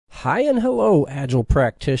Hi and hello, Agile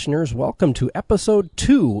practitioners. Welcome to episode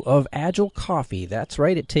 2 of Agile Coffee. That's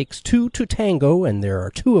right, it takes two to tango, and there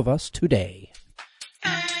are two of us today.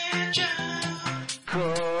 Agile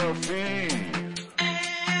Coffee.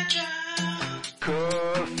 Agile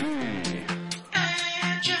Coffee.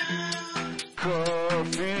 Agile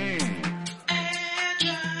Coffee.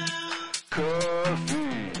 Agile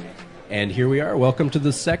Coffee. And here we are. Welcome to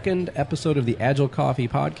the second episode of the Agile Coffee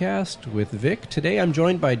podcast with Vic. Today I'm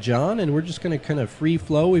joined by John, and we're just going to kind of free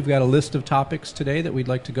flow. We've got a list of topics today that we'd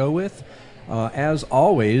like to go with. As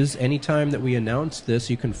always, anytime that we announce this,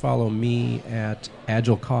 you can follow me at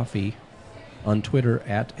Agile Coffee on Twitter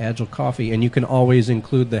at Agile Coffee, and you can always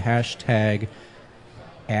include the hashtag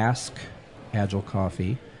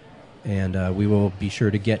 #AskAgileCoffee, and we will be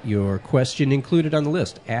sure to get your question included on the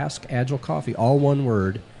list. Ask Agile Coffee, all one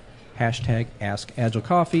word. Hashtag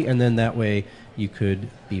 #AskAgileCoffee, and then that way you could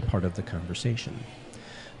be part of the conversation.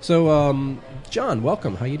 So, John,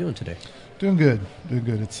 welcome. How you doing today? Doing good.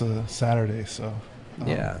 It's a Saturday, so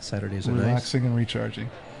yeah, Saturdays are nice. Relaxing and recharging.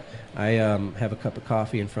 I have a cup of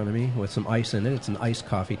coffee in front of me with some ice in it. It's an iced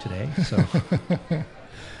coffee today, so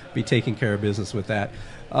be taking care of business with that.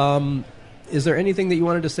 Is there anything that you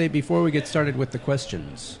wanted to say before we get started with the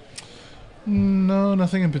questions? No,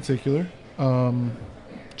 nothing in particular.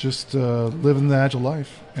 Just living the Agile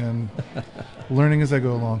life and learning as I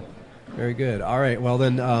go along. Very good. All right. Well,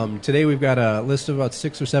 then today we've got a list of about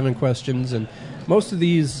 6 or 7 questions, and most of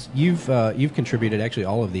these you've contributed. Actually,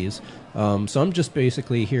 all of these. So I'm just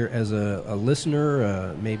basically here as a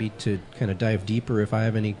listener, maybe to kind of dive deeper if I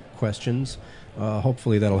have any questions.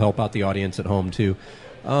 Hopefully, that'll help out the audience at home too.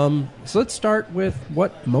 So let's start with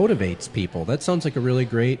what motivates people. That sounds like a really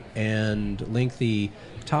great and lengthy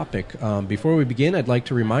topic. Before we begin, I'd like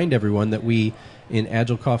to remind everyone that we, in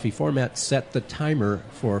Agile Coffee format, set the timer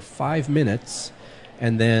for 5 minutes,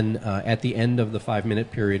 and then at the end of the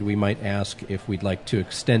 5-minute period, we might ask if we'd like to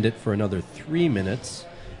extend it for another 3 minutes,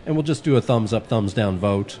 and we'll just do a thumbs up, thumbs down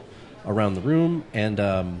vote around the room, and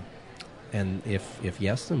if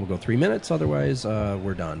yes, then we'll go 3 minutes. Otherwise,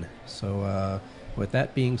 we're done. So with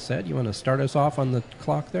that being said, you want to start us off on the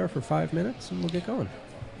clock there for 5 minutes, and we'll get going.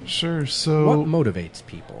 Sure. So, what motivates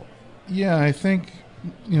people? Yeah, I think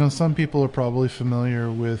some people are probably familiar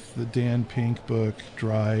with the Dan Pink book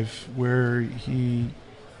Drive, where he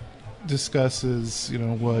discusses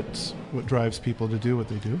what drives people to do what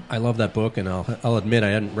they do. I love that book, and I'll admit I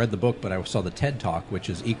hadn't read the book, but I saw the TED Talk, which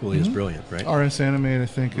is equally as brilliant, right? RS Animate, I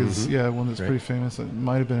think, is one that's pretty famous. It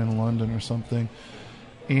might have been in London or something.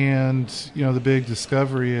 And, the big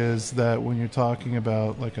discovery is that when you're talking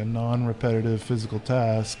about like a non-repetitive physical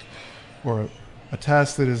task, or a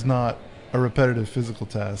task that is not a repetitive physical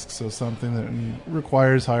task, so something that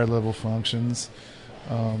requires higher level functions,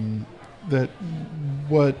 that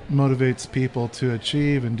what motivates people to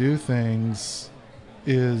achieve and do things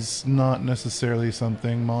is not necessarily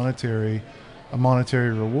something monetary, a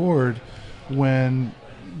monetary reward, when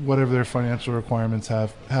whatever their financial requirements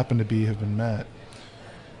happen to be have been met.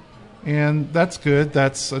 And that's good.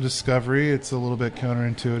 That's a discovery. It's a little bit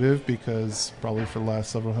counterintuitive because probably for the last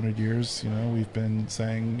several hundred years, we've been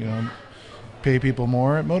saying, pay people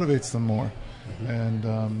more, it motivates them more. And,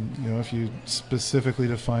 if you specifically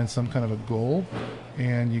define some kind of a goal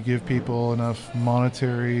and you give people enough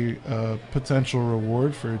monetary potential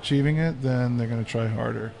reward for achieving it, then they're going to try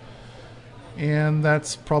harder. And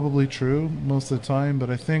that's probably true most of the time. But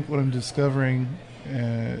I think what I'm discovering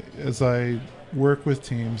as I work with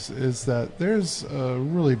teams is that there's a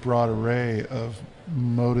really broad array of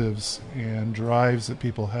motives and drives that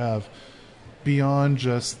people have beyond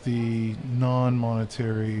just the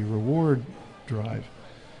non-monetary reward drive.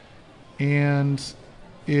 And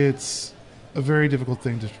it's a very difficult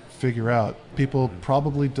thing to figure out. People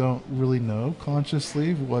probably don't really know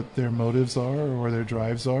consciously what their motives are or their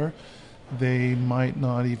drives are. They might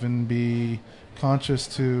not even be conscious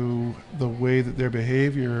to the way that their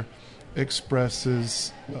behavior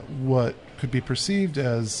expresses what could be perceived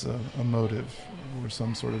as a motive or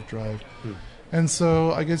some sort of drive. And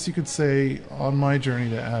so I guess you could say on my journey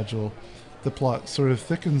to Agile, the plot sort of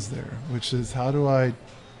thickens there, which is how do I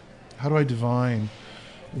divine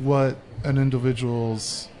what an individual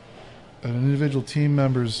team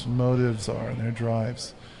member's motives are and their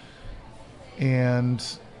drives. And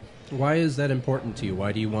why is that important to you?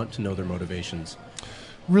 Why do you want to know their motivations?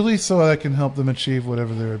 Really so I can help them achieve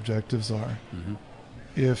whatever their objectives are.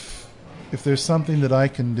 If there's something that I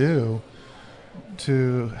can do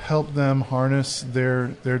to help them harness their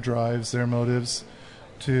drives, their motives,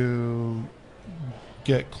 to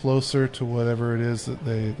get closer to whatever it is that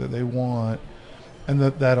they want, and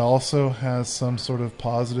that also has some sort of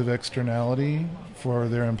positive externality for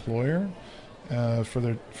their employer, for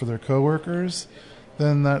their coworkers,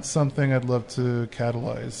 then that's something I'd love to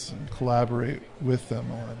catalyze and collaborate with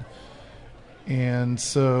them on. And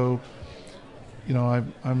so,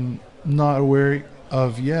 I'm not aware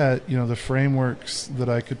of yet, the frameworks that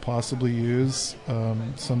I could possibly use,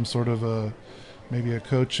 some sort of maybe a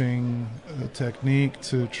coaching technique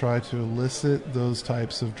to try to elicit those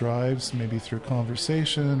types of drives, maybe through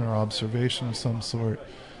conversation or observation of some sort.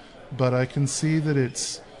 But I can see that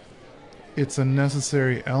it's a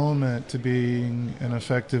necessary element to being an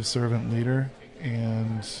effective servant leader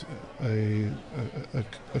and a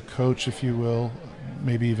coach, if you will,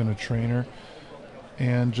 maybe even a trainer,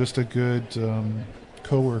 and just a good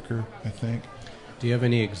coworker, I think. Do you have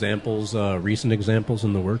any examples, recent examples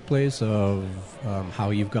in the workplace of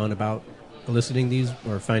how you've gone about eliciting these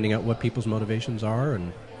or finding out what people's motivations are,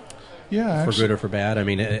 and for good or for bad? I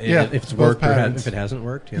mean, if it's worked or if it hasn't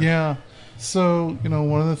worked. Yeah. So,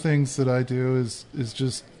 one of the things that I do is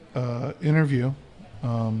just interview.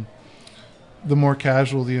 The more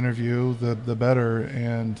casual the interview, the better.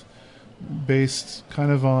 And based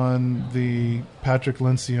kind of on the Patrick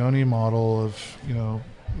Lencioni model of,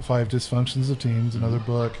 5 Dysfunctions of Teams, another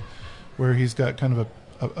book, where he's got kind of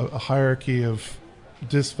a hierarchy of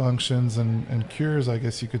dysfunctions and cures, I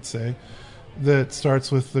guess you could say, that starts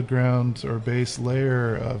with the ground or base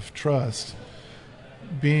layer of trust.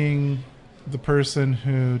 Being the person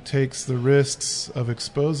who takes the risks of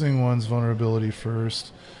exposing one's vulnerability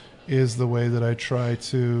first is the way that I try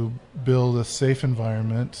to build a safe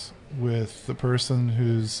environment with the person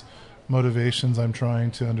whose motivations I'm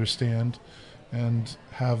trying to understand and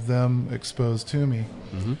have them exposed to me.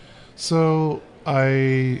 Mm-hmm. So I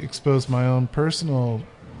expose my own personal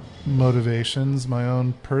motivations, my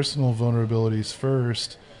own personal vulnerabilities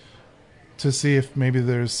first to see if maybe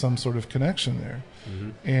there's some sort of connection there.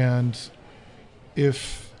 Mm-hmm. And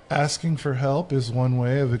if asking for help is one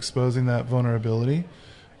way of exposing that vulnerability,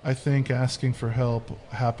 I think asking for help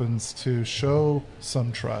happens to show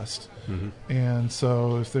some trust. Mm-hmm. And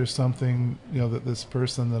so if there's something, that this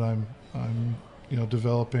person that I'm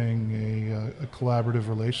developing a collaborative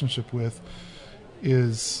relationship with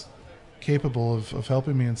is capable of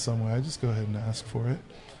helping me in some way, I just go ahead and ask for it.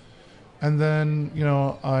 And then,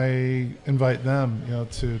 I invite them,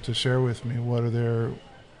 to share with me what are their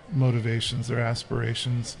motivations, their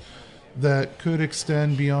aspirations that could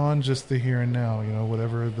extend beyond just the here and now,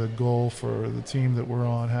 whatever the goal for the team that we're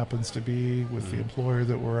on happens to be with the employer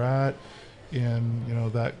that we're at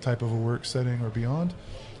in, that type of a work setting or beyond.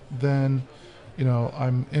 Then,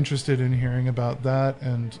 I'm interested in hearing about that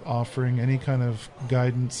and offering any kind of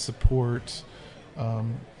guidance, support,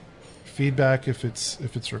 feedback if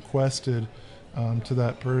it's requested to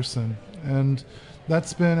that person. And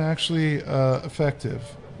that's been actually effective.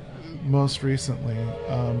 Most recently,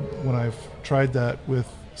 when I've tried that with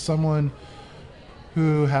someone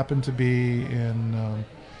who happened to be in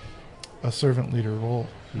a servant leader role,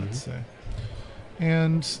 let's say.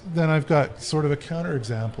 And then I've got sort of a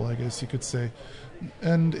counterexample, I guess you could say.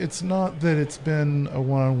 And it's not that it's been a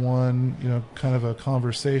one-on-one, kind of a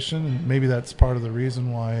conversation. And maybe that's part of the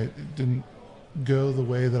reason why it didn't go the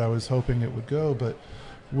way that I was hoping it would go. But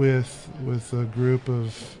with a group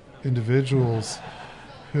of individuals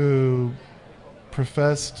who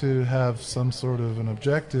profess to have some sort of an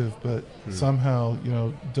objective, but somehow,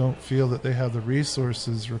 don't feel that they have the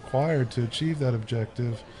resources required to achieve that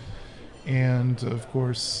objective. And of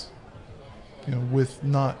course, with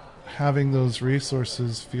not having those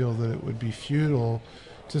resources, feel that it would be futile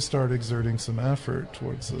to start exerting some effort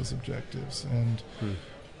towards those objectives. And,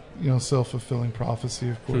 self-fulfilling prophecy,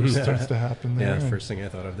 of course, starts to happen there. Yeah, the first thing I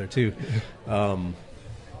thought of there, too.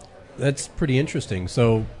 That's pretty interesting.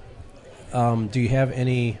 So, do you have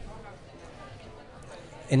any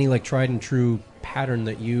like tried and true pattern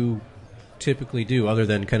that you typically do, other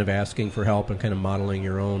than kind of asking for help and kind of modeling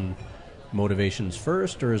your own motivations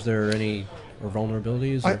first, or is there any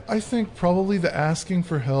vulnerabilities? I think probably the asking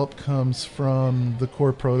for help comes from the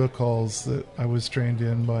core protocols that I was trained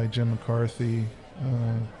in by Jim McCarthy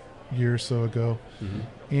a year or so ago.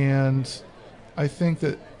 Mm-hmm. And I think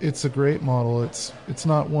that it's a great model. It's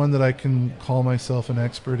not one that I can call myself an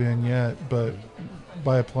expert in yet, but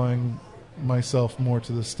by applying myself more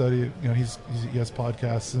to the study, he has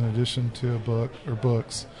podcasts in addition to a book or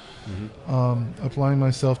books. Mm-hmm. Applying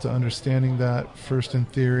myself to understanding that first in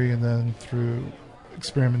theory and then through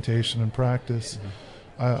experimentation and practice,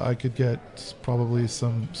 I could get probably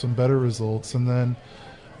some better results. And then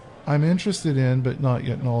I'm interested in, but not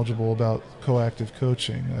yet knowledgeable about coactive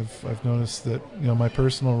coaching. I've noticed that my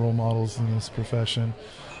personal role models in this profession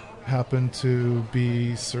happen to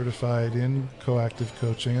be certified in coactive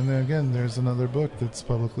coaching, and then again, there's another book that's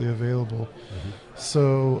publicly available.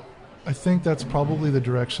 So I think that's probably the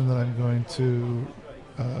direction that I'm going to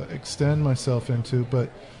extend myself into,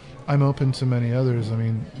 but I'm open to many others. I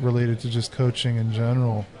mean, related to just coaching in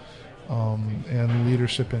general and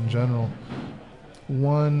leadership in general.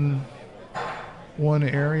 One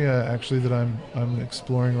area actually that I'm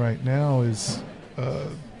exploring right now is,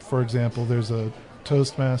 for example, there's a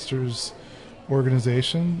Toastmasters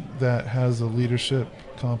organization that has a leadership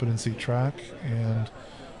competency track, and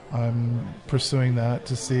I'm pursuing that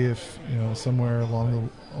to see if somewhere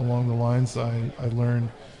along the lines I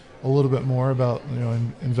learn a little bit more about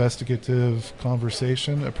investigative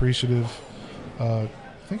conversation, appreciative. I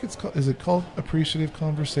think is it called appreciative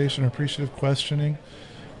conversation or appreciative questioning?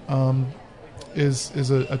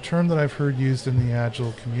 Is a term that I've heard used in the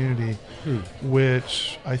Agile community,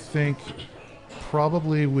 which I think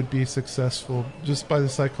probably would be successful just by the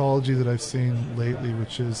psychology that I've seen lately,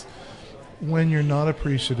 which is when you're not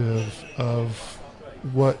appreciative of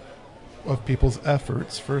people's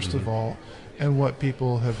efforts, first of all, and what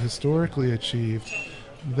people have historically achieved,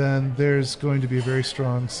 then there's going to be a very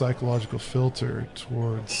strong psychological filter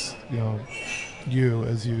towards you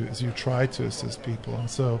as you try to assist people. And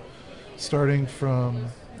so starting from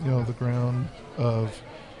the ground of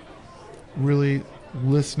really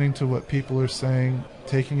listening to what people are saying,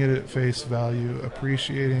 taking it at face value,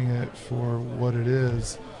 appreciating it for what it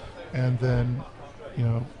is, and then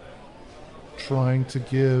trying to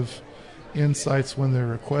give insights when they're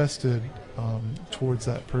requested towards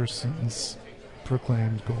that person's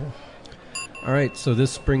proclaimed goal. All right, so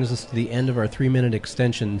this brings us to the end of our 3-minute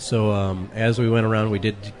extension. So as we went around, we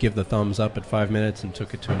did give the thumbs up at 5 minutes and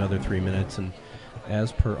took it to another 3 minutes. And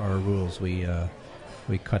as per our rules, we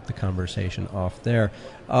cut the conversation off there.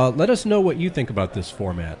 Let us know what you think about this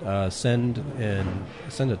format. Send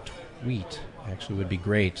a tweet. Actually, would be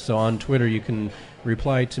great. So on Twitter, you can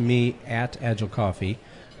reply to me at Agile Coffee.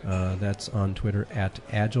 That's on Twitter at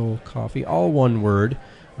Agile Coffee, all one word.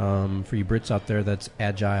 For you Brits out there, that's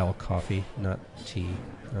Agile Coffee, not tea.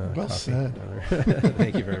 Well coffee. said.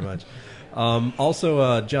 Thank you very much.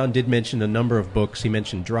 Also, John did mention a number of books. He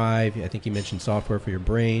mentioned Drive. I think he mentioned Software for Your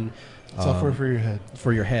Brain. Software for Your Head.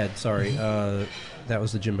 For Your Head, sorry. That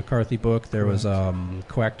was the Jim McCarthy book. There was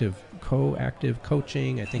Coactive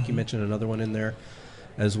Coaching. I think you mentioned another one in there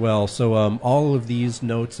as well. So all of these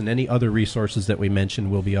notes and any other resources that we mentioned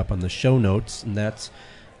will be up on the show notes, and that's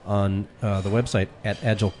on the website at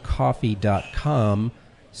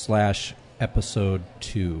agilecoffee.com/episode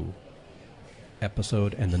 2.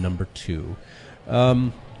 Episode and the number 2.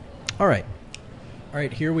 All right,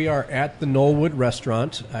 here we are at the Knollwood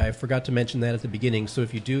Restaurant. I forgot to mention that at the beginning, so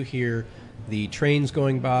if you do hear the trains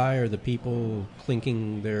going by or the people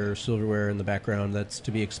clinking their silverware in the background, that's to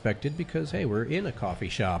be expected because, hey, we're in a coffee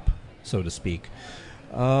shop, so to speak.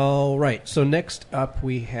 All right, so next up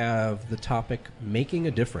we have the topic, making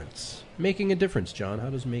a difference. Making a difference, John. How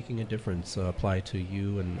does making a difference apply to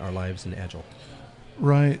you and our lives in Agile?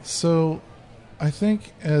 Right, so I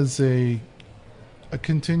think as a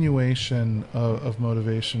continuation of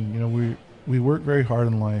motivation, we work very hard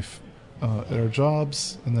in life at our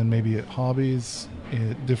jobs, and then maybe at hobbies,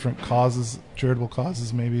 at different causes, charitable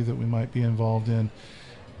causes maybe that we might be involved in.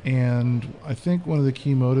 And I think one of the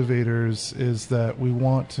key motivators is that we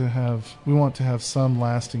want to have some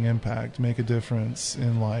lasting impact, make a difference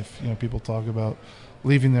in life. People talk about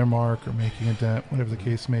leaving their mark or making a dent, whatever the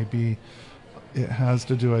case may be. It has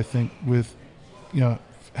to do, I think, with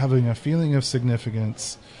having a feeling of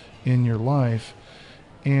significance in your life.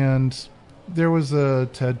 And there was a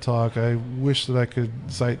TED Talk. I wish that I could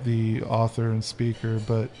cite the author and speaker,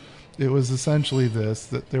 but it was essentially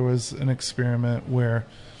that there was an experiment where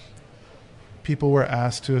people were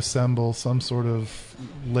asked to assemble some sort of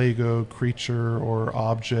Lego creature or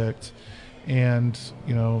object, and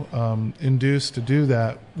induced to do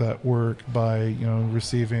that work by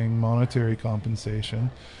receiving monetary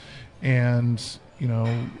compensation. And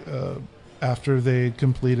after they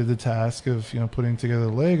completed the task of putting together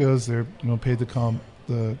the Legos, they're paid the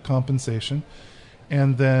compensation,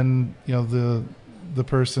 and then the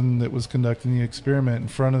person that was conducting the experiment in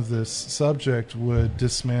front of this subject would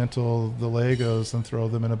dismantle the Legos and throw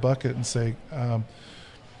them in a bucket and say,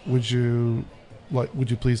 would you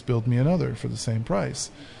please build me another for the same price?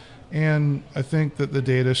 And I think that the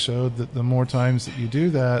data showed that the more times that you do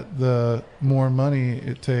that, the more money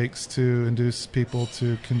it takes to induce people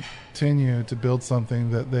to continue to build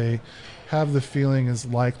something that they have the feeling is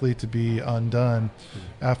likely to be undone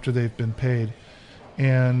after they've been paid.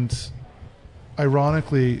 And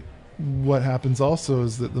ironically, what happens also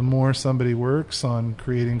is that the more somebody works on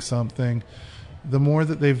creating something, the more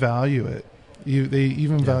that they value it. They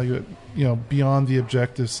even value it, beyond the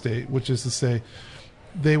objective state, which is to say,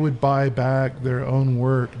 they would buy back their own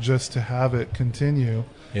work just to have it continue,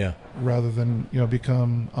 rather than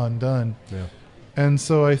become undone. Yeah. And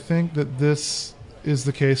so I think that this is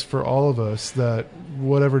the case for all of us, that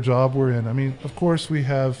whatever job we're in, I mean, of course we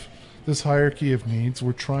have this hierarchy of needs.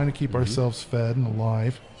 We're trying to keep ourselves fed and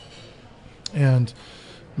alive, and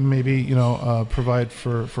maybe provide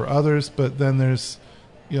for others. But then there's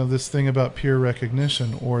this thing about peer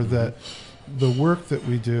recognition, or that the work that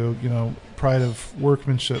we do, pride of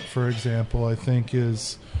workmanship, for example, I think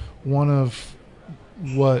is one of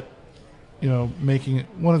what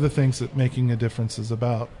one of the things that making a difference is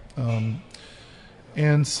about.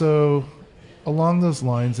 And so along those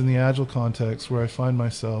lines, in the Agile context where I find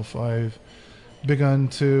myself, I've begun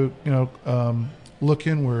to look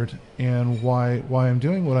inward and why I'm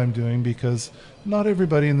doing what I'm doing, because not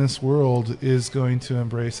everybody in this world is going to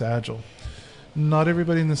embrace Agile. Not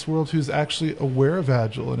everybody in this world who's actually aware of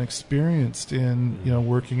Agile and experienced in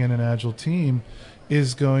working in an Agile team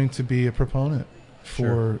is going to be a proponent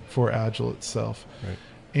for Agile itself. Right.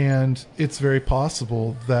 And it's very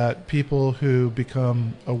possible that people who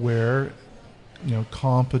become aware,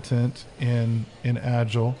 competent in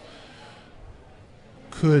Agile,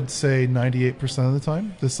 could say 98% of the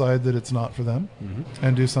time decide that it's not for them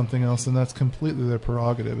and do something else, and that's completely their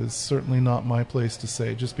prerogative. It's certainly not my place to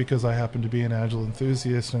say, just because I happen to be an Agile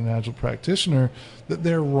enthusiast and an Agile practitioner, that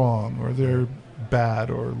they're wrong or they're bad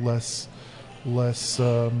or less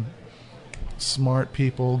smart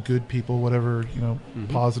people, good people, whatever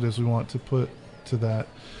positives we want to put to that.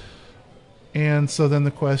 And so then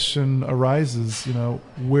the question arises,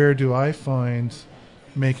 where do I find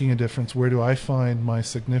making a difference? Where do I find my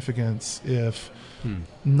significance if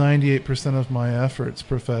 98% of my efforts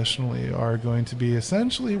professionally are going to be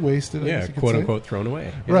essentially wasted? Quote unquote thrown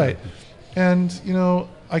away. Yeah. Right. And,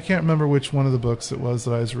 I can't remember which one of the books it was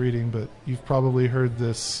that I was reading, but you've probably heard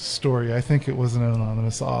this story. I think it was an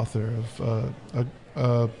anonymous author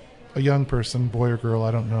of a young person, boy or girl,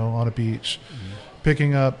 I don't know, on a beach,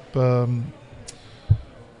 picking up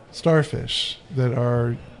starfish that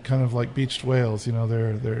are kind of like beached whales.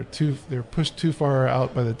 They're pushed too far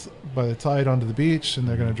out by the tide onto the beach, and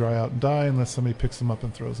they're going to dry out and die unless somebody picks them up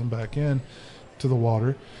and throws them back in to the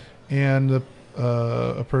water. And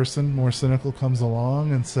a person more cynical comes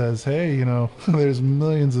along and says, hey, there's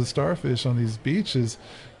millions of starfish on these beaches,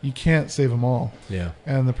 you can't save them all. Yeah.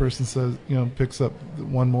 And the person says, picks up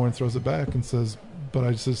one more and throws it back and says, but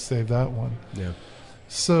I just saved that one. Yeah.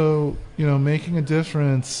 So, making a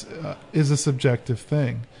difference is a subjective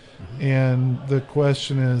thing. And the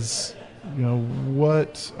question is,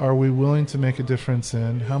 what are we willing to make a difference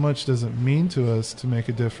in? How much does it mean to us to make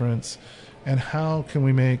a difference? And how can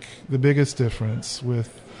we make the biggest difference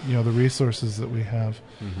with, the resources that we have?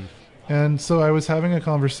 And so I was having a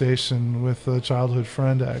conversation with a childhood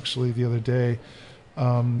friend, actually, the other day,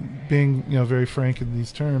 being, very frank in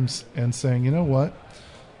these terms and saying, what?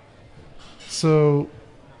 So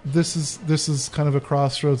this is kind of a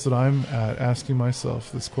crossroads that I'm at, asking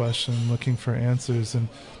myself this question, looking for answers. And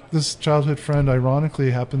this childhood friend, ironically,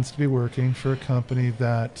 happens to be working for a company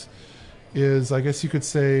that is, I guess you could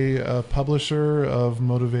say, a publisher of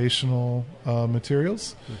motivational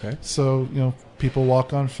materials. Okay. So, people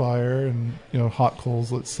walk on fire and, hot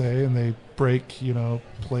coals, let's say, and they break,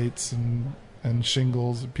 plates and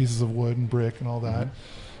shingles, pieces of wood and brick and all that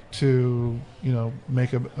to,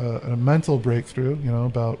 make a mental breakthrough,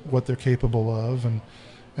 about what they're capable of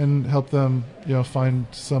and help them, find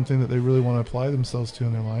something that they really want to apply themselves to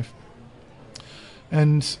in their life.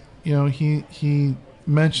 And, he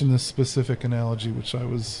mentioned this specific analogy, which I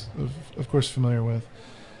was, of course, familiar with.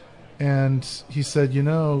 And he said,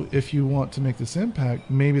 if you want to make this impact,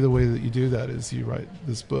 maybe the way that you do that is you write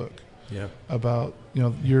this book about,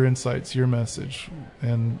 your insights, your message,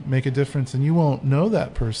 and make a difference. And you won't know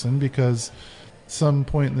that person because some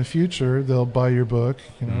point in the future, they'll buy your book,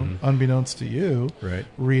 unbeknownst to you,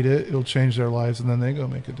 read it, it'll change their lives, and then they go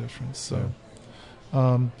make a difference. So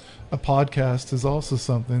a podcast is also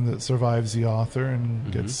something that survives the author and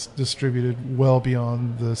gets distributed well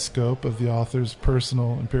beyond the scope of the author's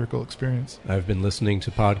personal empirical experience. I've been listening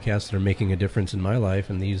to podcasts that are making a difference in my life,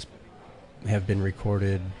 and these have been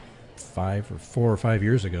recorded 4 or 5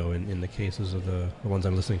 years ago in the cases of the ones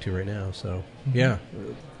I'm listening to right now. So, yeah,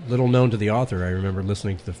 little known to the author. I remember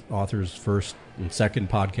listening to the author's first and second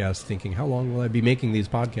podcast thinking, how long will I be making these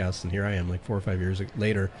podcasts? And here I am, like 4 or 5 years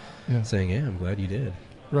later, saying, yeah, I'm glad you did.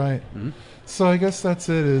 Right. So I guess that's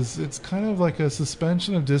it. It's kind of like a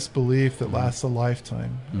suspension of disbelief that lasts a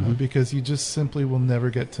lifetime because you just simply will never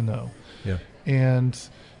get to know. Yeah. And,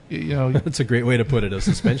 that's a great way to put it, a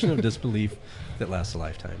suspension of disbelief that lasts a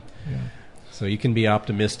lifetime. Yeah. So you can be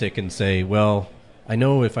optimistic and say, well, I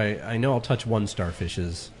know I'll touch one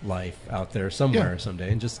starfish's life out there somewhere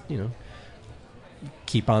someday, and just,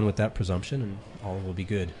 keep on with that presumption and all will be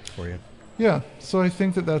good for you. Yeah, so I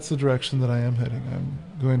think that's the direction that I am heading. I'm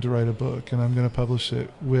going to write a book, and I'm going to publish it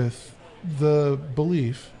with the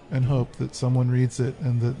belief and hope that someone reads it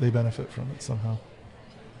and that they benefit from it somehow.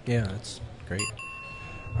 Yeah, that's great.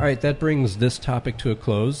 All right, that brings this topic to a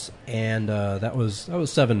close, and that was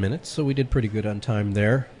 7 minutes, so we did pretty good on time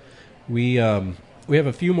there. We have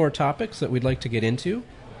a few more topics that we'd like to get into.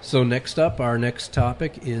 So next up, our next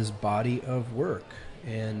topic is body of work,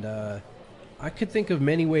 and I could think of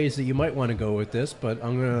many ways that you might want to go with this, but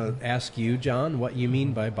I'm going to ask you, John, what you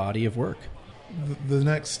mean by body of work. The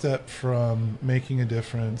next step from making a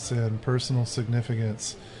difference and personal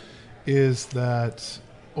significance is that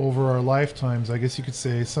over our lifetimes, I guess you could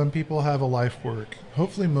say, some people have a life work.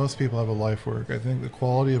 Hopefully most people have a life work. I think the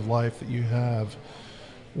quality of life that you have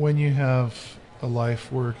when you have a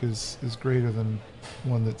life work is greater than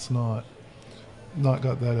one that's not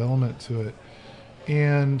got that element to it.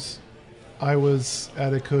 And I was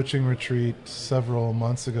at a coaching retreat several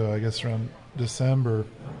months ago, I guess around December,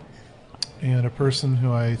 and a person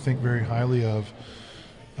who I think very highly of,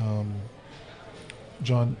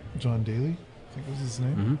 John Daly, I think was his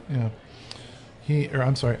name.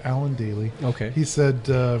 Yeah, Alan Daly. Okay. He said,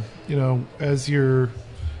 as you're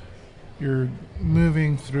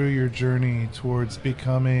moving through your journey towards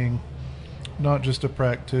becoming not just a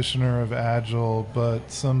practitioner of Agile,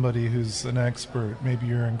 but somebody who's an expert. Maybe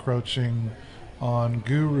you're encroaching on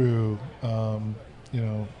guru,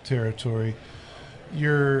 territory.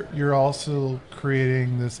 You're also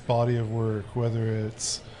creating this body of work, whether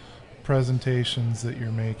it's presentations that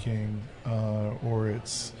you're making, or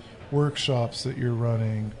it's workshops that you're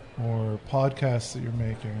running, or podcasts that you're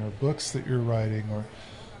making, or books that you're writing, or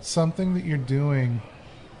something that you're doing.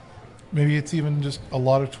 Maybe it's even just a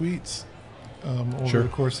lot of tweets. Over the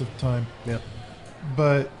course of time,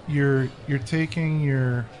 but you're taking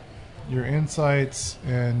your insights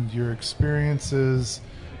and your experiences,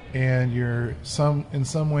 and you're in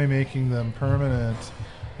some way making them permanent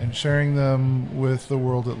and sharing them with the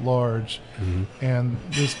world at large. And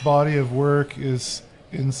this body of work is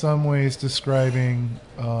in some ways describing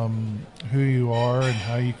who you are and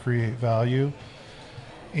how you create value.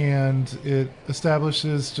 And it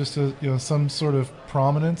establishes just some sort of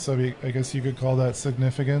prominence. I mean, I guess you could call that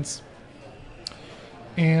significance.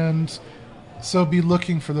 And so be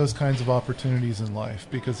looking for those kinds of opportunities in life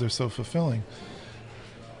because they're so fulfilling.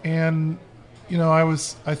 And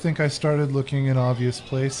I think I started looking in obvious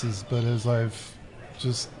places, but as I've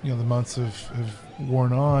just the months have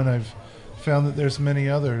worn on, I've found that there's many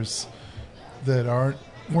others that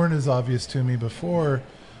weren't as obvious to me before.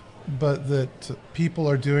 But that people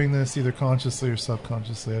are doing this either consciously or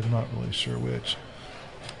subconsciously. I'm not really sure which.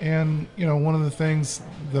 And, one of the things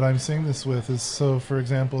that I'm seeing this with is, so, for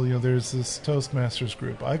example, there's this Toastmasters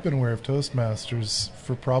group. I've been aware of Toastmasters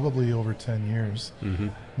for probably over 10 years,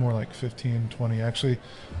 more like 15, 20. Actually,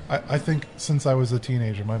 I think since I was a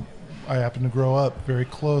teenager, I happened to grow up very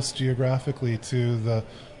close geographically to the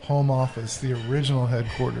home office, the original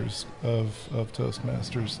headquarters of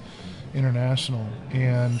Toastmasters International.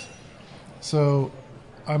 And so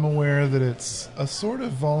I'm aware that it's a sort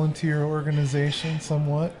of volunteer organization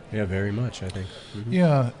somewhat. Yeah, very much, I think.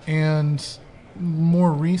 Yeah, and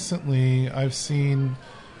more recently I've seen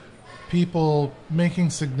people making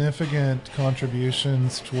significant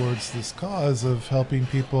contributions towards this cause of helping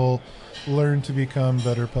people learn to become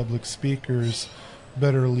better public speakers,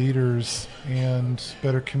 better leaders, and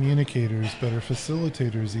better communicators, better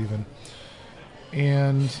facilitators even.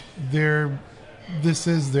 And this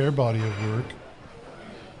is their body of work,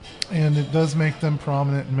 and it does make them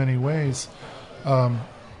prominent in many ways. And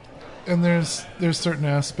there's certain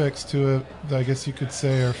aspects to it that I guess you could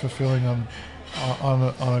say are fulfilling on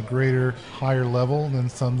a greater, higher level than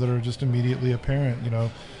some that are just immediately apparent.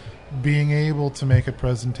 Being able to make a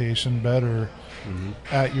presentation better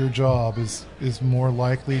at your job is more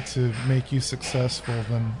likely to make you successful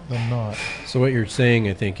than not. So what you're saying,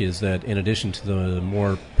 I think, is that in addition to the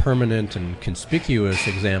more permanent and conspicuous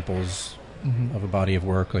examples of a body of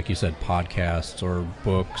work, like you said, podcasts or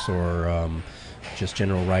books or just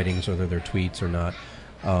general writings, whether they're tweets or not.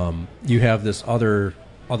 You have this other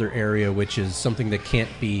area, which is something that can't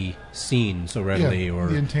be seen so readily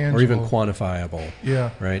or even quantifiable.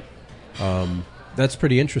 Yeah. Right? That's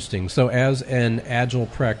pretty interesting. So as an Agile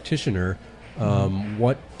practitioner,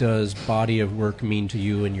 what does body of work mean to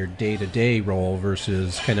you in your day-to-day role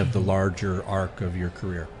versus kind of the larger arc of your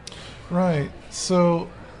career? Right. So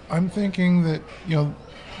I'm thinking that,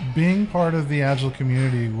 being part of the Agile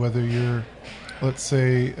community, whether you're, let's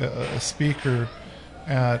say, a speaker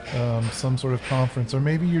at some sort of conference, or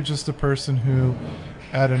maybe you're just a person who,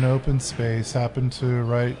 at an open space, happened to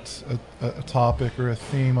write a topic or a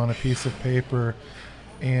theme on a piece of paper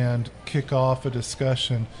and kick off a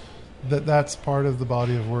discussion, that's part of the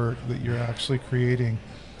body of work that you're actually creating.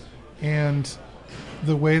 And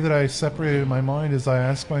the way that I separate it in my mind is I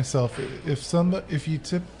ask myself,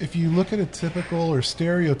 if you look at a typical or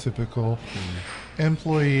stereotypical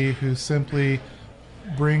employee who simply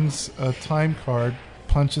brings a time card,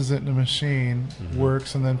 punches it in a machine,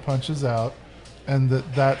 works, and then punches out, and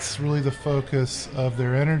that's really the focus of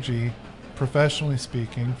their energy, professionally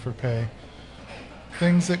speaking, for pay.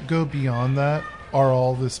 Things that go beyond that are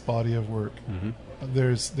all this body of work.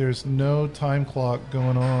 There's no time clock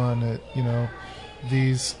going on at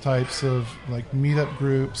these types of like meetup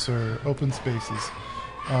groups or open spaces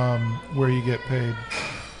where you get paid.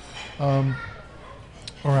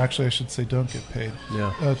 Or actually, I should say, don't get paid.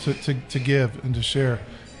 To give and to share,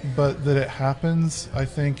 but that it happens, I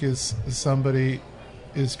think, is somebody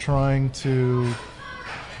is trying to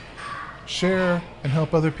share and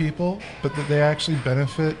help other people, but that they actually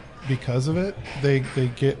benefit because of it. They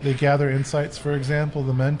gather insights. For example,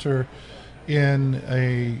 the mentor in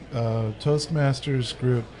a Toastmasters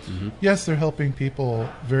group, yes, they're helping people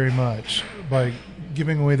very much by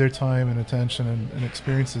giving away their time and attention and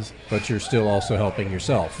experiences. But you're still also helping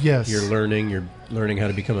yourself. Yes. You're learning how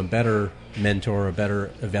to become a better mentor, a better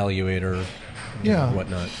evaluator,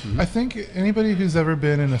 whatnot. I think anybody who's ever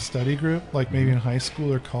been in a study group, like maybe in high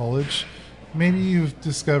school or college, maybe you've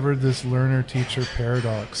discovered this learner-teacher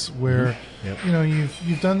paradox where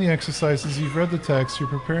you've done the exercises, you've read the text, you're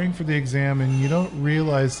preparing for the exam, and you don't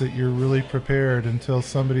realize that you're really prepared until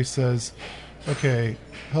somebody says, okay,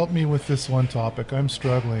 help me with this one topic, I'm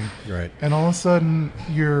struggling. Right. And all of a sudden,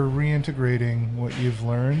 you're reintegrating what you've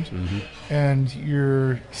learned, and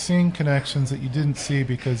you're seeing connections that you didn't see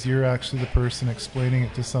because you're actually the person explaining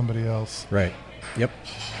it to somebody else. Right. Yep.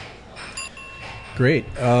 Great.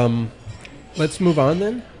 Let's move on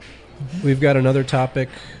then. We've got another topic,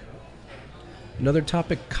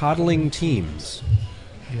 coddling teams.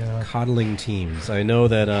 Yeah. Coddling teams. I know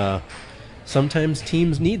that sometimes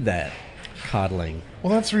teams need that coddling.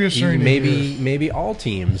 Well, that's reassuring. Maybe all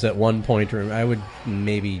teams at one point, or I would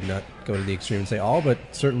maybe not go to the extreme and say all, but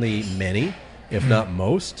certainly many, if not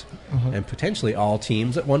most, and potentially all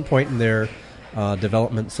teams at one point in their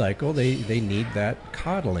development cycle, they need that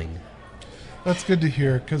coddling. That's good to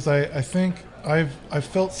hear, because I think I've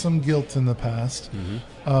felt some guilt in the past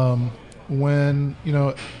when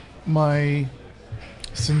my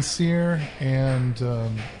sincere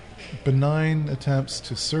and benign attempts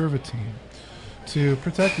to serve a team, to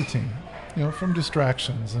protect the team, from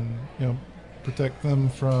distractions and protect them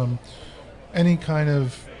from any kind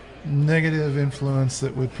of negative influence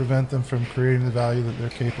that would prevent them from creating the value that they're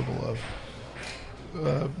capable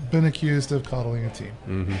of, been accused of coddling a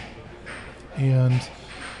team. And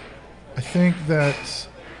I think that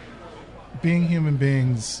being human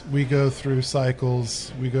beings, we go through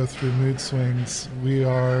cycles, we go through mood swings, we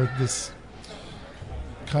are this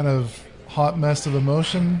kind of hot mess of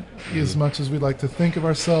emotion, as much as we like to think of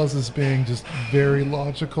ourselves as being just very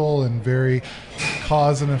logical and very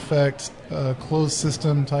cause and effect, closed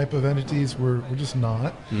system type of entities. We're just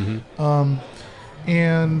not.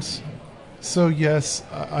 And so, yes,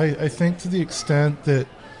 I think to the extent that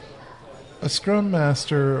a Scrum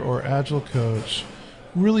Master or Agile Coach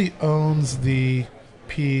really owns the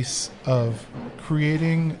piece of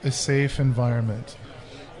creating a safe environment.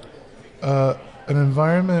 An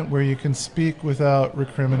environment where you can speak without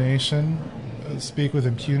recrimination, speak with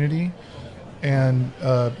impunity, and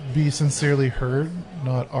be sincerely heard,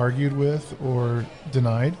 not argued with or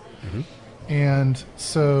denied. And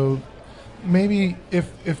so maybe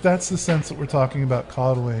if that's the sense that we're talking about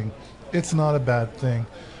coddling, it's not a bad thing.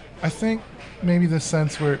 I think maybe the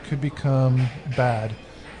sense where it could become bad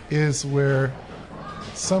is where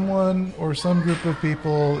someone or some group of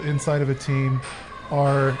people inside of a team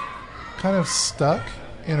are kind of stuck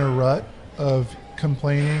in a rut of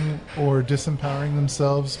complaining or disempowering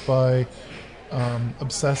themselves by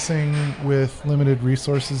obsessing with limited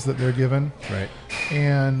resources that they're given, Right.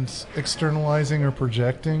 and externalizing or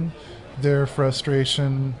projecting their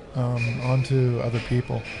frustration onto other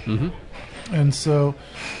people. Mm-hmm. And so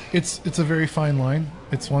it's a very fine line.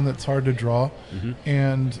 It's one that's hard to draw. Mm-hmm.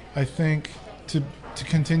 And I think to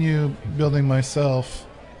continue building myself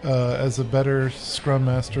as a better Scrum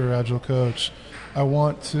Master, Agile coach, I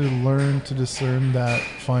want to learn to discern that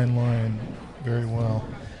fine line very well.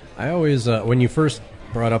 I always, when you first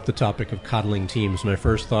brought up the topic of coddling teams, my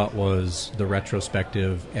first thought was the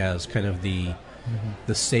retrospective as kind of the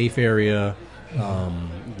safe area,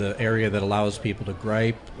 the area that allows people to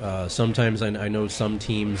gripe. Sometimes I know some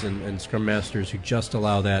teams and Scrum Masters who just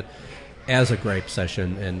allow that as a gripe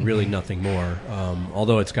session and really nothing more,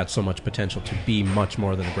 although it's got so much potential to be much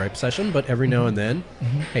more than a gripe session, but every now and then,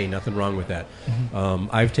 hey, nothing wrong with that.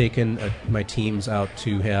 I've taken my teams out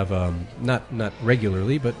to have, not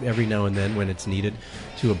regularly, but every now and then when it's needed,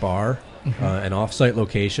 to a bar, an off-site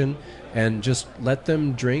location, and just let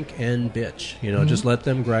them drink and bitch. Just let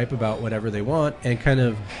them gripe about whatever they want and kind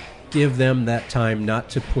of give them that time not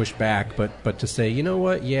to push back, but to say, you know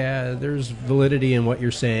what, yeah, there's validity in what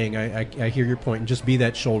you're saying. I hear your point, and just be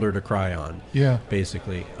that shoulder to cry on. Yeah,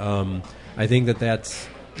 basically. I think that's,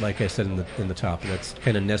 like I said in the top, that's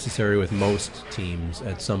kind of necessary with most teams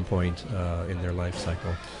at some point in their life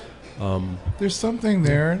cycle. There's something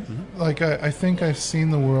there. Like I think I've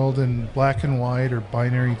seen the world in black and white or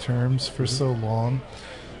binary terms for so long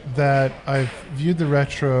that I've viewed the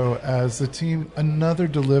retro as another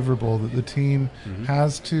deliverable that the team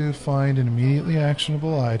has to find an immediately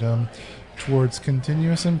actionable item towards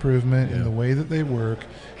continuous improvement in the way that they work,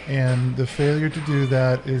 and the failure to do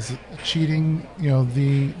that is cheating,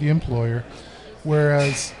 the employer.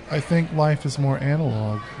 Whereas I think life is more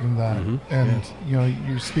analog than that, and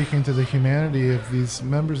you're speaking to the humanity of these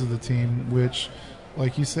members of the team, which,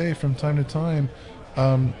 like you say, from time to time,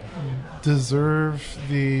 deserve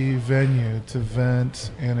the venue to vent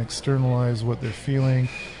and externalize what they're feeling,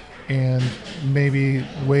 and maybe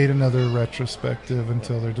wait another retrospective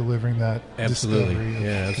until they're delivering that Absolutely. discovery.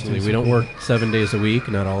 Yeah, absolutely. We don't work 7 days a week,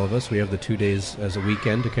 not all of us. We have the 2 days as a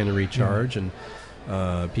weekend to kind of recharge, and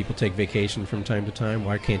people take vacation from time to time.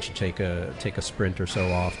 Why can't you take a sprint or so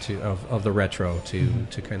off of the retro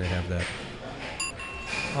to kind of have that?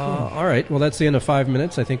 All right. Well, that's the end of 5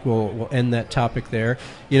 minutes. I think we'll end that topic there.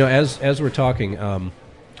 As we're talking,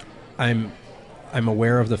 I'm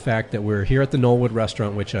aware of the fact that we're here at the Knollwood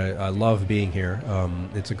Restaurant, which I love being here.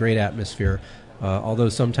 It's a great atmosphere. Although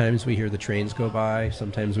sometimes we hear the trains go by,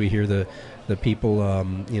 sometimes we hear the people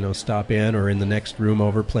stop in or in the next room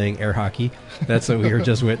over playing air hockey. That's what we were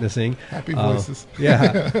just witnessing. Happy voices.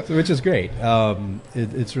 Which is great.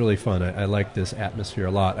 It's really fun. I like this atmosphere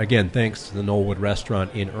a lot. Again, thanks to the Knollwood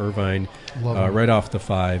Restaurant in Irvine, right off the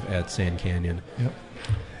 5 at Sand Canyon. Yep.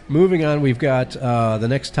 Moving on, we've got the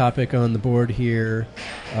next topic on the board here.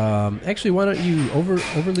 Actually, why don't you,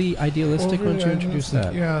 overly idealistic, why don't you introduce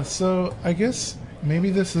that? Yeah, so I guess maybe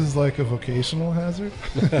this is like a vocational hazard.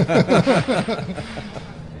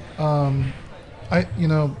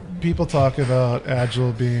 People talk about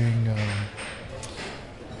Agile being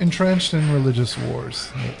entrenched in religious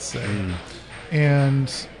wars, let's say.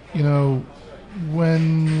 And,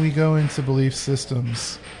 when we go into belief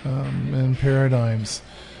systems and paradigms,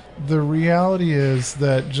 the reality is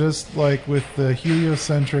that just like with the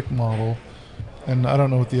heliocentric model, and I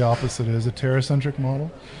don't know what the opposite is, a terracentric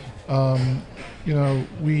model,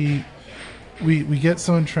 we get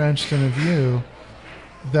so entrenched in a view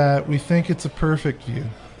that we think it's a perfect view,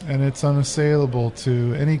 and it's unassailable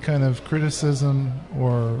to any kind of criticism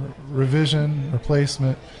or revision,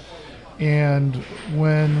 replacement. And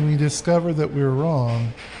when we discover that we're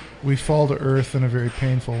wrong, we fall to earth in a very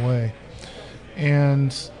painful way.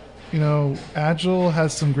 And Agile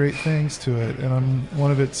has some great things to it, and I'm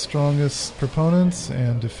one of its strongest proponents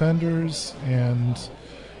and defenders, and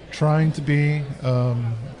trying to be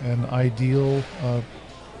an ideal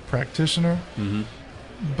practitioner.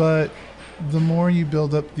 But the more you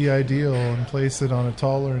build up the ideal and place it on a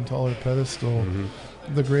taller and taller pedestal,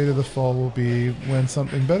 the greater the fall will be when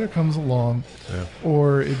something better comes along,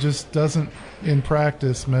 or it just doesn't, in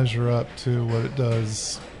practice, measure up to what it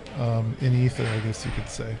does in ether, I guess you could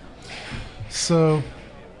say. So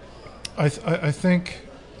I think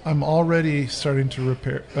I'm already starting to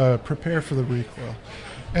prepare for the recoil.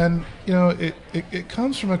 And, it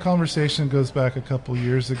comes from a conversation that goes back a couple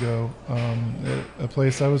years ago at a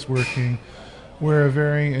place I was working, where a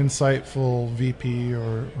very insightful VP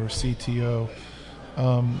or CTO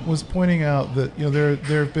was pointing out that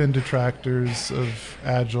there have been detractors of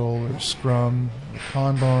Agile or Scrum or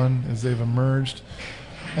Kanban as they've emerged,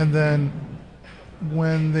 and then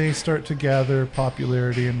when they start to gather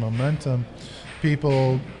popularity and momentum,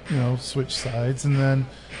 people switch sides, and then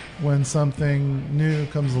when something new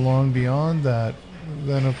comes along beyond that,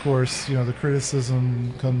 then of course the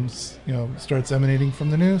criticism comes starts emanating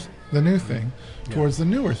from the new thing towards the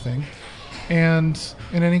newer thing. And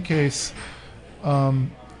in any case,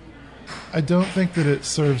 I don't think that it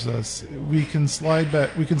serves us. We can slide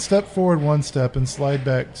back. We can step forward one step and slide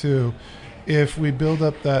back two if we build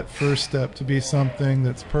up that first step to be something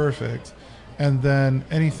that's perfect, and then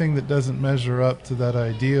anything that doesn't measure up to that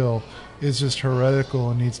ideal is just heretical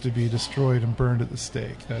and needs to be destroyed and burned at the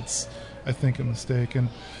stake. That's, I think, a mistake. And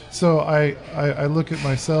so I look at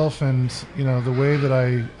myself and the way that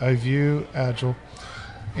I view Agile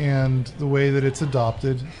and the way that it's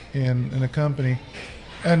adopted in a company.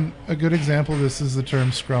 And a good example of this is the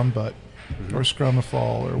term Scrum Butt, or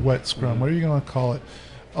Scrumafall, or Wet Scrum, whatever you're going to call it.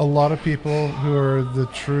 A lot of people who are the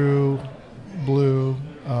true blue,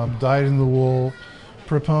 dyed-in-the-wool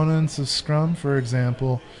proponents of Scrum, for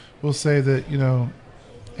example, will say that,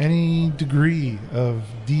 any degree of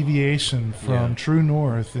deviation from true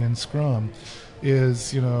north in Scrum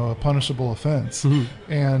is, a punishable offense.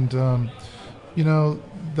 And,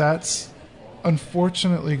 that's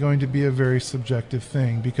unfortunately going to be a very subjective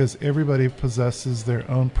thing, because everybody possesses their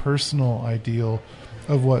own personal ideal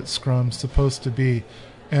of what Scrum's supposed to be.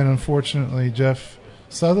 And unfortunately, Jeff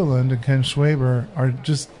Sutherland and Ken Schwaber are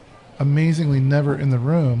just amazingly never in the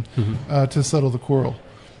room to settle the quarrel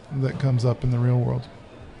that comes up in the real world.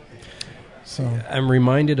 So I'm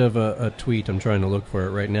reminded of a tweet. I'm trying to look for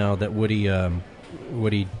it right now that Woody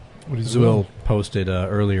Zuil posted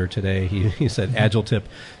earlier today. He said, Agile tip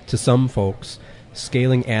to some folks,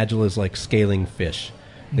 scaling Agile is like scaling fish.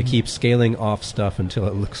 They keep scaling off stuff until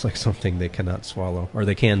it looks like something they cannot swallow, or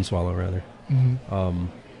they can swallow, rather.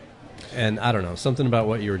 And I don't know, something about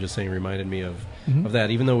what you were just saying reminded me of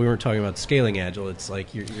that. Even though we weren't talking about scaling Agile, it's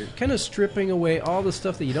like you're kind of stripping away all the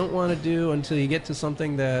stuff that you don't want to do until you get to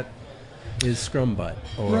something that is Scrum Butt,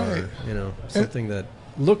 or something that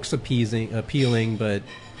looks appealing, but...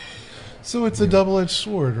 So it's a double-edged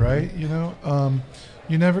sword, right? You're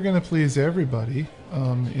never going to please everybody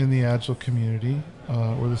in the Agile community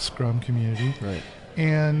or the Scrum community. Right.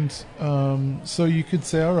 And so you could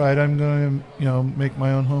say, all right, I'm going to make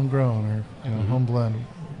my own homegrown or home blend,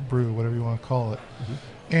 brew, whatever you want to call it.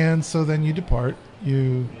 And so then you depart,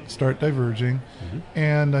 you start diverging.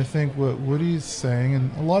 And I think what Woody's saying,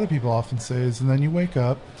 and a lot of people often say, is, and then you wake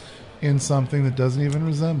up in something that doesn't even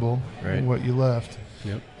resemble what you left.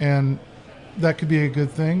 And that could be a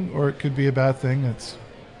good thing, or it could be a bad thing. It's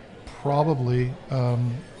probably,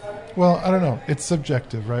 well, I don't know. It's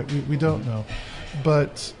subjective, right? We don't know.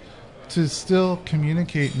 But to still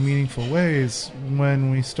communicate in meaningful ways,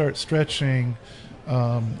 when we start stretching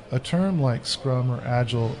a term like Scrum or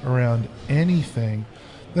Agile around anything,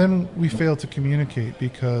 then we fail to communicate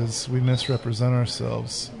because we misrepresent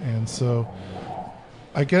ourselves. And so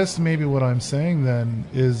I guess maybe what I'm saying then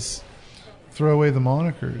is throw away the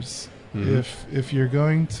monikers. If you're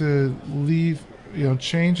going to leave,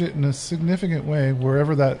 change it in a significant way,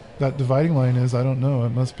 wherever that dividing line is, I don't know. It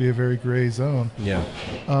must be a very gray zone.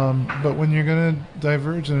 But when you're going to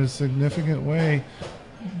diverge in a significant way,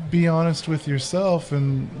 be honest with yourself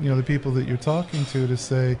and the people that you're talking to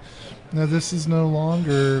say, now this is no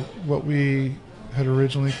longer what we had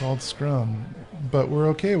originally called Scrum, but we're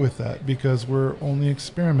okay with that because we're only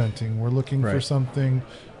experimenting. We're looking for something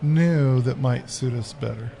new that might suit us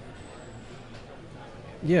better.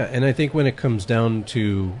 Yeah, and I think when it comes down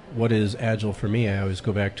to what is Agile for me, I always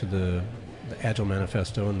go back to the Agile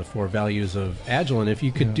Manifesto and the 4 values of Agile. And if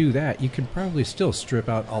you could do that, you could probably still strip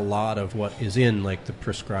out a lot of what is in like the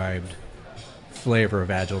prescribed flavor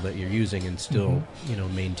of Agile that you're using, and still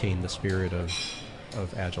maintain the spirit of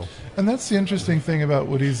Agile. And that's the interesting thing about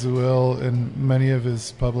Woody Zuil and many of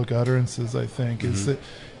his public utterances, I think, is that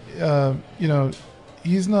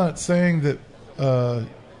he's not saying that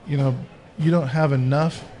you don't have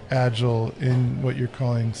enough Agile in what you're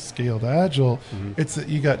calling scaled Agile. It's that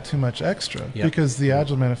you got too much extra, because the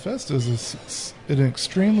Agile Manifesto is an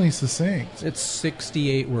extremely succinct. It's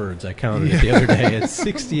 68 words. I counted it the other day. It's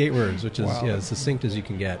 68 words, which is as succinct as you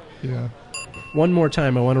can get. One more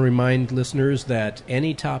time, I want to remind listeners that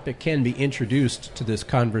any topic can be introduced to this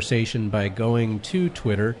conversation by going to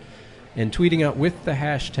Twitter and tweeting out with the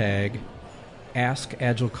hashtag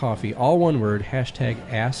 #AskAgileCoffee, all one word,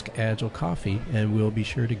 #AskAgileCoffee, and we'll be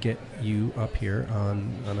sure to get you up here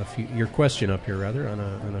on your question up here, rather, on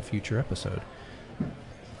a future episode.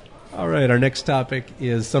 All right, our next topic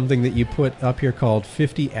is something that you put up here called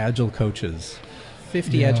 50 Agile Coaches.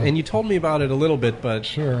 50 Yeah. Agile, and you told me about it a little bit, but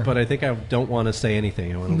Sure. but I think I don't want to say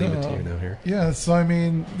anything. I want to leave it to you now here. Yeah, so I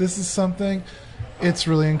mean, this is something, it's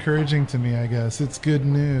really encouraging to me, I guess. It's good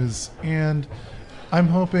news. And I'm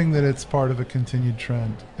hoping that it's part of a continued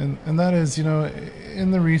trend. And that is, you know,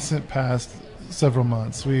 in the recent past several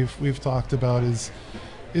months, we've talked about is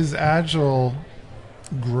Agile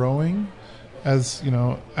growing as, you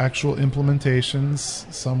know, actual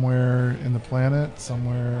implementations somewhere in the planet,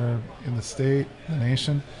 somewhere in the state, the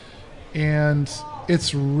nation. And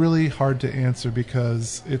it's really hard to answer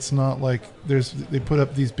because it's not like they put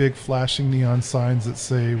up these big flashing neon signs that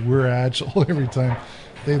say we're Agile every time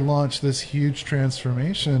they launch this huge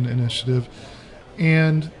transformation initiative.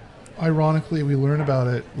 And ironically, we learn about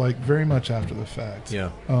it like very much after the fact.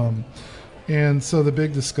 Yeah. And so the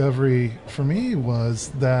big discovery for me was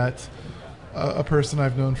that a person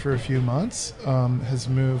I've known for a few months has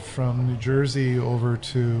moved from New Jersey over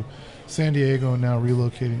to San Diego and now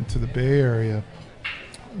relocating to the Bay Area,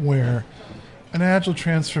 where an Agile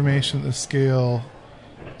transformation at the scale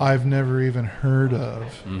I've never even heard of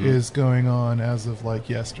is going on as of like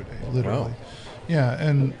yesterday, literally. Wow. Yeah,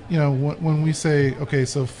 and you know when we say, okay,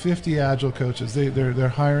 so 50 Agile coaches, they're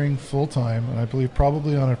hiring full time, and I believe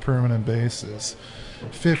probably on a permanent basis.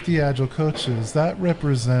 50 Agile coaches, that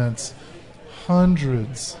represents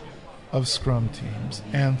hundreds of Scrum teams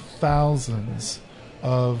and thousands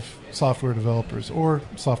of software developers or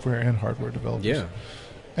software and hardware developers. Yeah.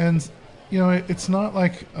 And you know, it's not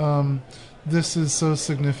like this is so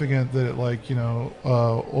significant that it like, you know,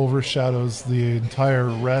 overshadows the entire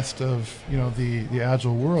rest of, you know, the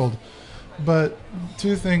Agile world. But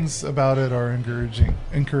two things about it are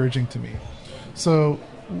encouraging to me. So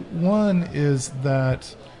one is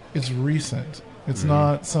that it's recent. It's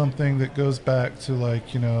not something that goes back to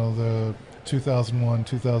like, you know, the 2001,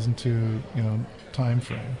 2002, you know, time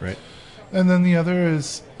frame. Right. And then the other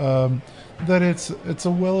is that it's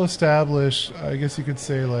a well-established, I guess you could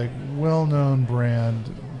say, like well-known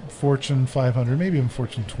brand, Fortune 500, maybe even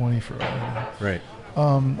Fortune 20 for all I know. Right.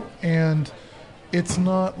 And it's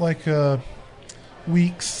not like a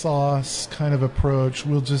weak sauce kind of approach.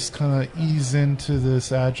 We'll just kind of ease into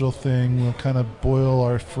this Agile thing. We'll kind of boil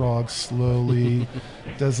our frog slowly.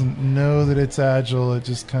 Doesn't know that it's Agile. It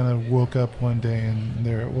just kind of woke up one day and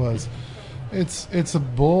there it was. It's a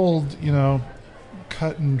bold, you know,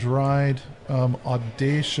 cut and dried,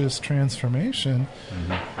 audacious transformation.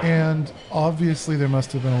 And obviously there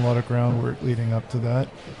must have been a lot of groundwork leading up to that.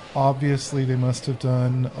 Obviously they must have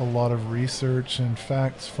done a lot of research and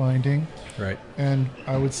fact finding. Right. And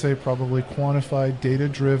I would say probably quantified,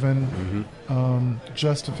 data-driven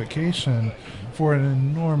justification for an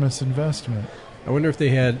enormous investment. I wonder if they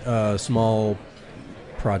had small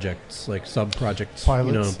projects, like sub-projects,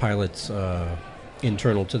 pilots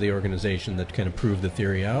internal to the organization that kind of prove the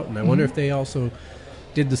theory out. And I wonder if they also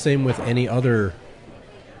did the same with any other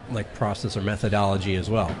like process or methodology as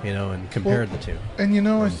well, you know, and compared the two. And you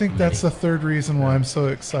know, I think that's the third reason why I'm so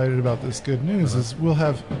excited about this good news is we'll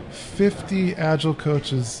have 50 Agile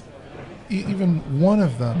coaches, even one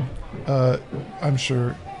of them, I'm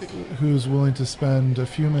sure, who's willing to spend a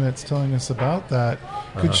few minutes telling us about that,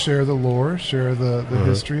 could share the lore, share the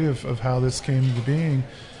history of how this came into being.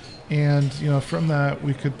 And, you know, from that,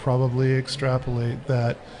 we could probably extrapolate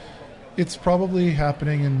that it's probably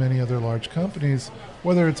happening in many other large companies,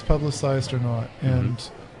 whether it's publicized or not. And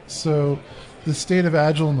so the state of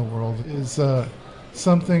Agile in the world is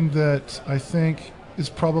something that I think is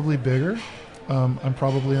probably bigger. I'm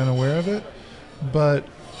probably unaware of it, but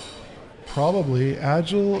probably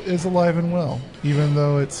Agile is alive and well, even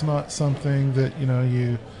though it's not something that, you know,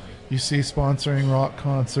 you see sponsoring rock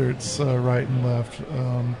concerts right and left,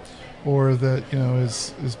 or that, you know,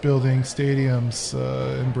 is building stadiums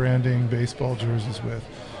and branding baseball jerseys with.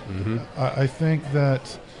 I think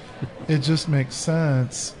that it just makes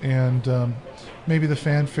sense, and maybe the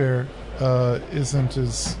fanfare isn't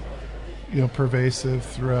as, you know, pervasive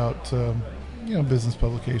throughout you know, business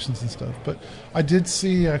publications and stuff. But I did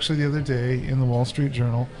see actually the other day in the Wall Street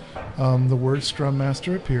Journal the word Scrum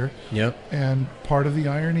Master appear. Yep. And part of the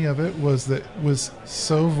irony of it was that it was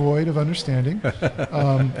so void of understanding,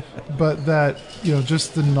 but that, you know,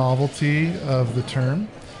 just the novelty of the term,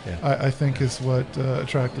 I think is what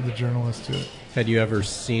attracted the journalist to it. Had you ever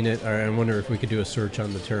seen it? I wonder if we could do a search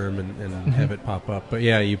on the term and have it pop up. But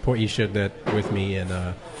yeah, you shared that with me, and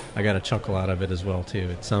I got a chuckle out of it as well too.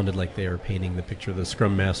 It sounded like they were painting the picture of the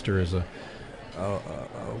Scrum Master as a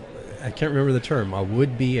I can't remember the term. A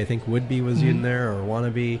would-be, I think would-be was in there, or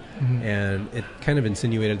wannabe, and it kind of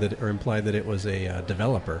insinuated that, or implied that it was a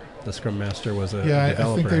developer. The Scrum Master was a developer.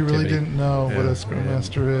 I think they really activity. didn't know what a Scrum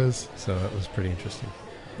Master is. So that was pretty interesting.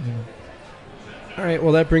 Yeah. All right,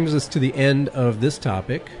 well, that brings us to the end of this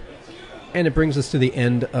topic, and it brings us to the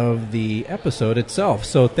end of the episode itself.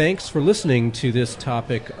 So thanks for listening to this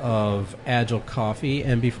topic of Agile Coffee.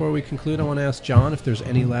 And before we conclude, I want to ask John if there's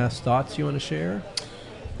any last thoughts you want to share.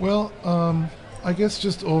 Well, I guess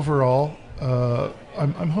just overall,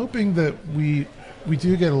 I'm hoping that we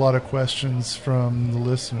do get a lot of questions from the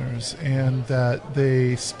listeners, and that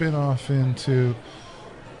they spin off into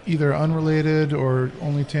either unrelated or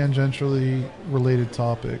only tangentially related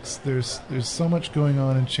topics. There's so much going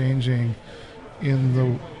on and changing in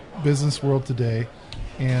the business world today,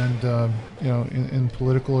 and in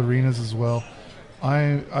political arenas as well.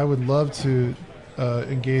 I would love to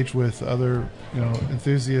engage with other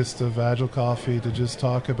enthusiasts of Agile Coffee to just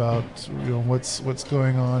talk about what's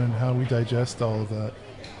going on and how we digest all of that.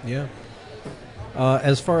 Yeah.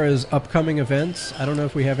 As far as upcoming events, I don't know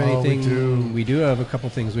if we have anything. We do have a couple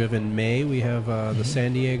things. We have in May, we have the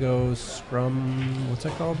San Diego Scrum, what's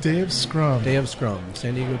that called? Day of Scrum. Day of Scrum.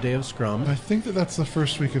 San Diego Day of Scrum. I think that's the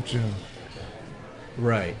first week of June.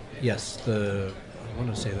 Right. Yes. I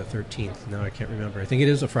want to say the 13th. Now I can't remember. I think it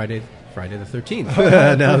is a Friday the 13th.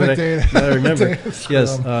 now that I remember.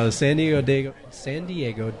 Yes. San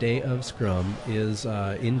Diego Day of Scrum is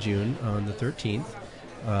in June on the 13th.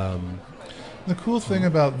 The cool thing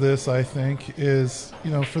about this, I think, is,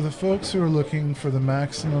 for the folks who are looking for the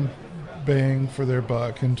maximum bang for their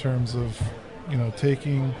buck in terms of,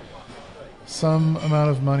 taking some amount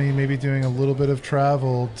of money, maybe doing a little bit of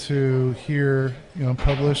travel to hear,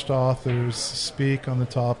 published authors speak on the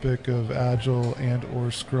topic of Agile and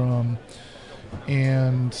or Scrum,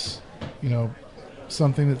 and,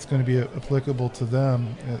 something that's going to be applicable to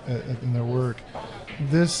them in their work.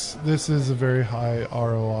 This is a very high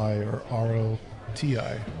ROI or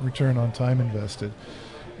ROTI, return on time invested,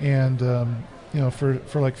 and for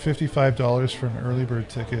like $55 for an early bird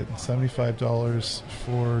ticket and $75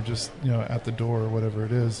 for just at the door or whatever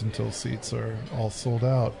it is until seats are all sold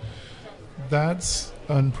out. That's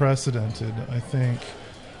unprecedented. I think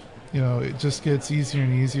it just gets easier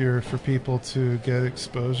and easier for people to get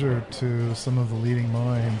exposure to some of the leading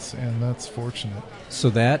minds, and that's fortunate. So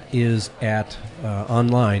that is at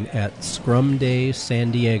online at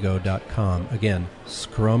scrumdaysandiego.com. Again,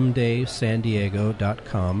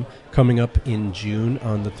 scrumdaysandiego.com, coming up in June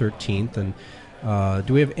on the 13th. And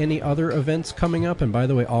do we have any other events coming up? And by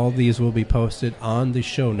the way, all of these will be posted on the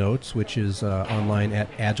show notes, which is online at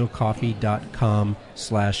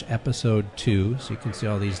agilecoffee.com/episode 2. So you can see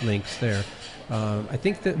all these links there. I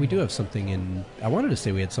think that we do have something in. I wanted to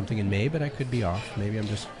say we had something in May, but I could be off. Maybe I'm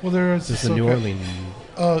just. Well, there's the New Orleans.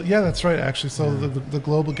 Yeah, that's right. Actually, so the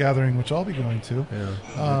global gathering, which I'll be going to.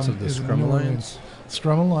 Yeah. So the Scrum Alliance.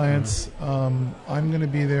 Scrum Alliance. I'm going to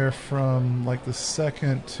be there from like the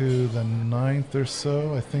 2nd to the 9th or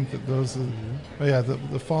so. I think that those are. Oh yeah,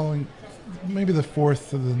 the following, maybe the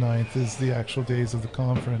 4th to the 9th is the actual days of the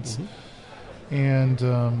conference, and.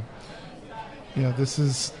 This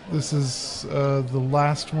is the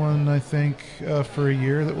last one, I think, for a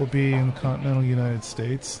year that will be in the continental United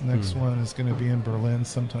States. The next one is going to be in Berlin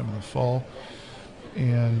sometime in the fall.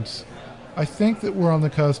 And I think that we're on the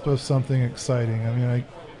cusp of something exciting. I mean,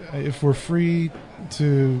 if we're free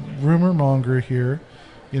to rumor monger here,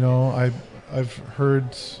 I've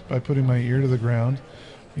heard by putting my ear to the ground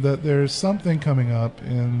that there's something coming up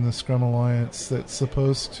in the Scrum Alliance that's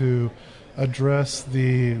supposed to address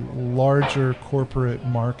the larger corporate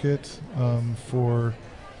market for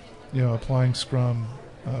applying Scrum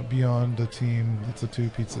beyond a team that's a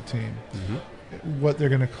two-pizza team. What they're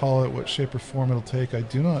going to call it, what shape or form it'll take, I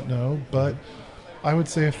do not know, but I would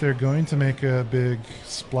say if they're going to make a big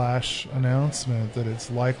splash announcement, that it's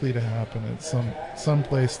likely to happen at some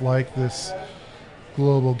place like this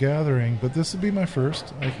global gathering. But this will be my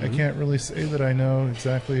first. I can't really say that I know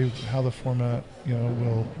exactly how the format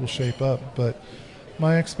will shape up, but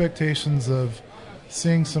my expectations of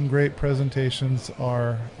seeing some great presentations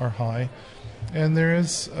are high, and there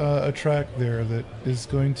is a track there that is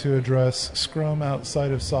going to address Scrum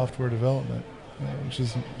outside of software development, which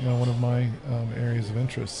is one of my areas of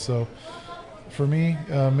interest. So for me,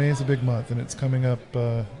 May is a big month, and it's coming up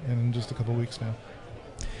in just a couple weeks now.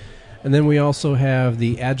 And then we also have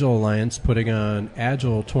the Agile Alliance putting on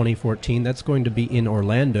Agile 2014. That's going to be in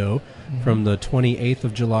Orlando from the 28th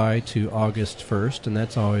of July to August 1st, and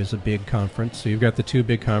that's always a big conference. So you've got the two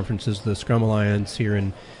big conferences, the Scrum Alliance here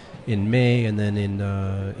in in May, and then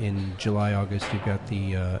in July, August, you've got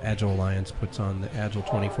the AgileAlliance puts on the Agile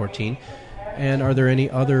 2014. And are there any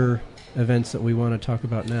other events that we want to talk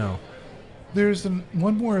about now? There's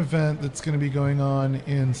one more event that's going to be going on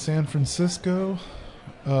in San Francisco,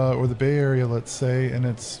 or the Bay Area, let's say, and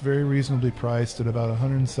it's very reasonably priced at about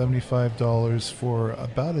 $175 for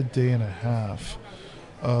about a day and a half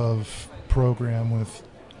of program with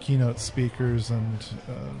keynote speakers and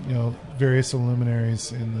various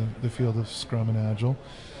luminaries in the field of Scrum and Agile.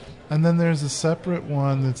 And then there's a separate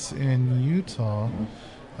one that's in Utah.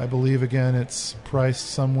 I believe, again, it's priced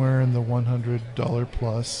somewhere in the $100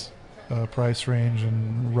 plus price range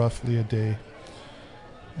and roughly a day.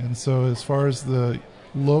 And so as far as the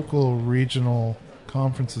local regional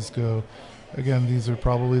conferences go, again, these are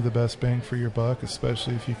probably the best bang for your buck,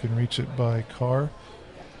 especially if you can reach it by car.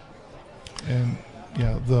 And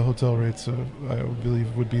yeah, the hotel rates, I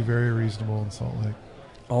believe, would be very reasonable in Salt Lake.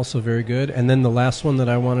 Also very good. And then the last one that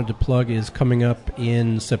I wanted to plug is coming up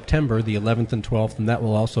in September, the 11th and 12th, and that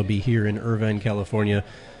will also be here in Irvine, California.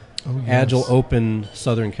 Oh, yes. Agile Open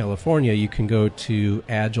Southern California. You can go to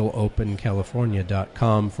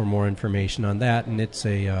agileopencalifornia.com for more information on that, and it's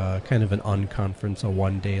a kind of an unconference, a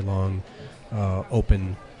one-day-long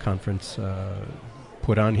open conference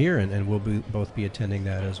put on here, and we'll both be attending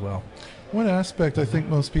that as well. One aspect I think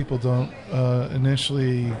most people don't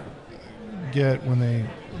initially get when they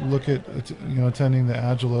look at attending the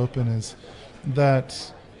Agile Open is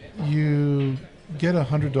that you get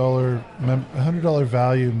 $100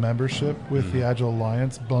 value membership with the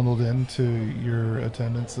AgileAlliance bundled into your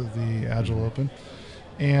attendance of the Agile Open,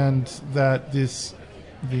 and that the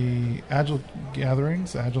Agile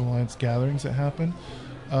gatherings, AgileAlliance gatherings that happen,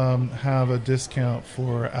 have a discount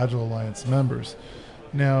for AgileAlliance members.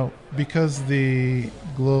 Now, because the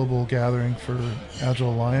global gathering for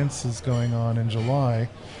AgileAlliance is going on in July,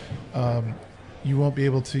 you won't be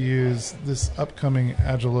able to use this upcoming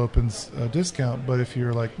Agile Opens discount, but if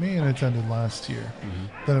you're like me and attended last year,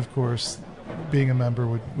 then of course being a member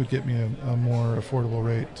would get me a more affordable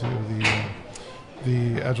rate to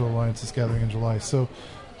the AgileAlliance's gathering in July. So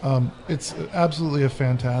it's absolutely a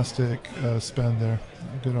fantastic spend there,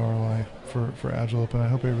 a good ROI for Agile Open. I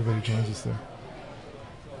hope everybody joins us there.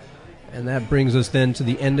 And that brings us then to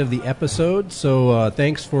the end of the episode. So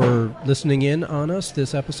thanks for listening in on us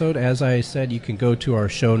this episode. As I said, you can go to our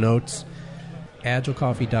show notes,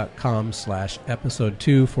 agilecoffee.com/episode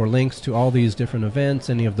 2 for links to all these different events,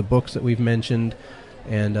 any of the books that we've mentioned,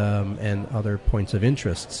 and other points of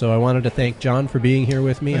interest. So I wanted to thank John for being here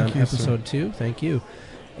with me on episode 2. Thank you.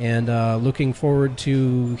 And looking forward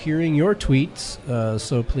to hearing your tweets.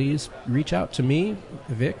 So please reach out to me,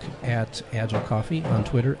 Vic, at Agile Coffee, on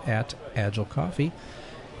Twitter at Agile Coffee.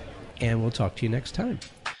 And we'll talk to you next time.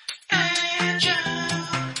 Agile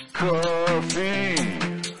Coffee.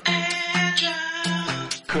 Agile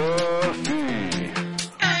Coffee.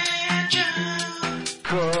 Agile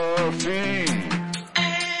Coffee.